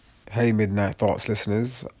Hey, Midnight Thoughts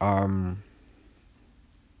listeners. I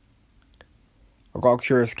got a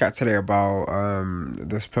curious cat today about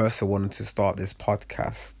this person wanted to start this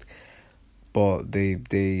podcast, but they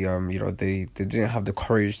didn't have the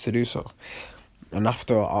courage to do so. And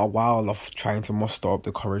after a while of trying to muster up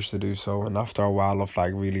the courage to do so, and after a while of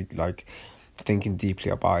really thinking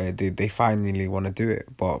deeply about it, they finally want to do it.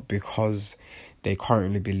 But because they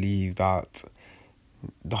currently believe that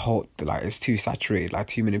the whole it's too saturated,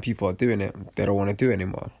 too many people are doing it, they don't want to do it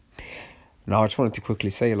anymore. Now I just wanted to quickly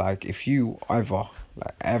say, if you ever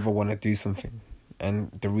want to do something,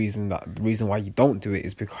 and the reason why you don't do it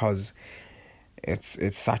is because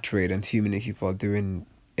it's saturated and too many people are doing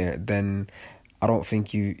it, then I don't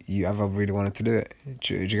think you ever really wanted to do it.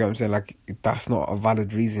 Do you get what I'm saying? That's not a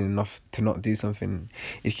valid reason enough to not do something.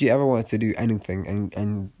 If you ever wanted to do anything,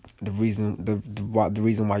 and the reason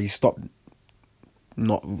why you stop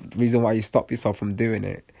yourself from doing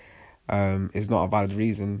it is not a valid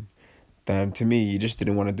reason, then to me you just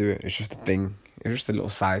didn't want to do it. It's just a thing. It's just a little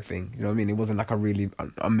side thing. You know what I mean? It wasn't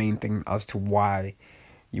a main thing as to why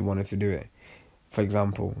you wanted to do it. For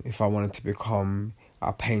example, if I wanted to become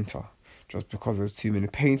a painter, just because there's too many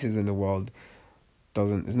painters in the world,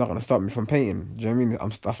 it's not gonna stop me from painting. Do you know what I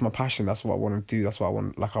mean? That's my passion. That's what I want to do. That's what I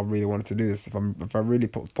want. I really wanted to do this. If I really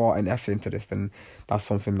put thought and effort into this, then that's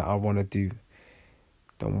something that I want to do.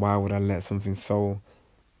 Then why would I let something so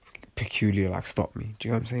peculiar stop me? Do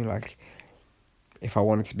you know what I'm saying? If I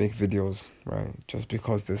wanted to make videos, right, just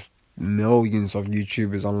because there's millions of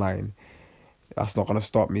YouTubers online, that's not gonna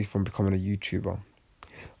stop me from becoming a YouTuber.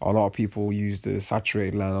 A lot of people use the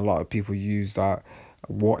saturated line. A lot of people use that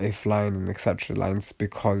what if line and etc. lines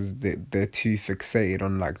because they're too fixated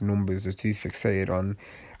on numbers. They're too fixated on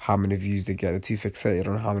how many views they get. They're too fixated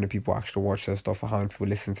on how many people actually watch their stuff or how many people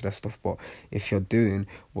listen to their stuff. But if you're doing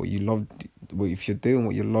what you love, if you're doing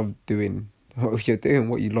what you love doing,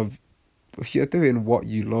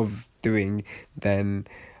 then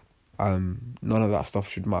none of that stuff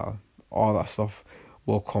should matter. All that stuff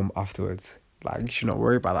will come afterwards. You should not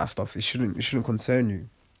worry about that stuff. It shouldn't concern you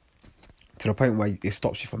to the point where it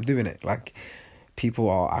stops you from doing it. People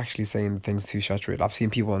are actually saying things too saturated. I've seen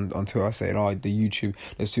people on Twitter saying, "Oh,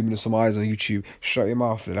 there's too many Somalis on YouTube. Shut your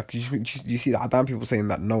mouth." You see that? Damn, people saying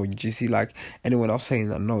that no. Do you see anyone else saying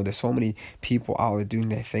that no? There's so many people out there doing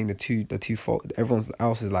their thing. Everyone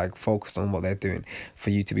else is focused on what they're doing. For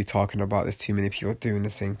you to be talking about, there's too many people doing the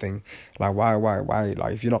same thing. Why?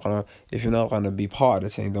 If you're not gonna be part of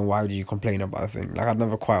the thing, then why do you complain about a thing? I've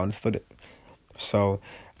never quite understood it. So.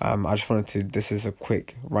 I just wanted to. This is a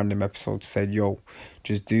quick random episode to say, yo,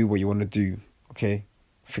 just do what you want to do, okay?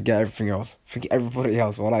 Forget everything else. Forget everybody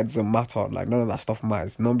else. Well, it doesn't matter. None of that stuff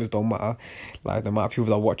matters. Numbers don't matter. The amount of people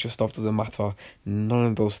that watch your stuff doesn't matter. None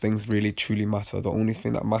of those things really truly matter. The only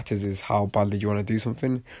thing that matters is how badly you want to do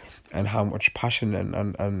something, and how much passion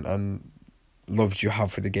and love do you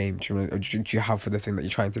have for the game? Do you have for the thing that you're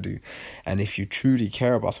trying to do? And if you truly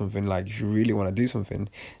care about something, if you really want to do something,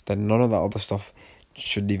 then none of that other stuff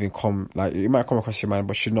should even come. It might come across your mind,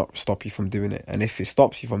 but should not stop you from doing it. And if it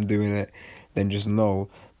stops you from doing it, then just know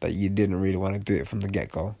that you didn't really want to do it from the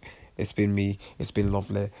get-go. It's been me. It's been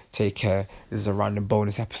lovely. Take care. This is a random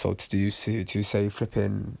bonus episode to say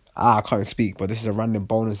flipping. I can't speak, but this is a random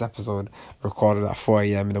bonus episode recorded at 4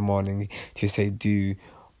 a.m. in the morning to say do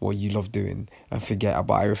what you love doing and forget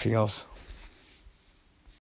about everything else.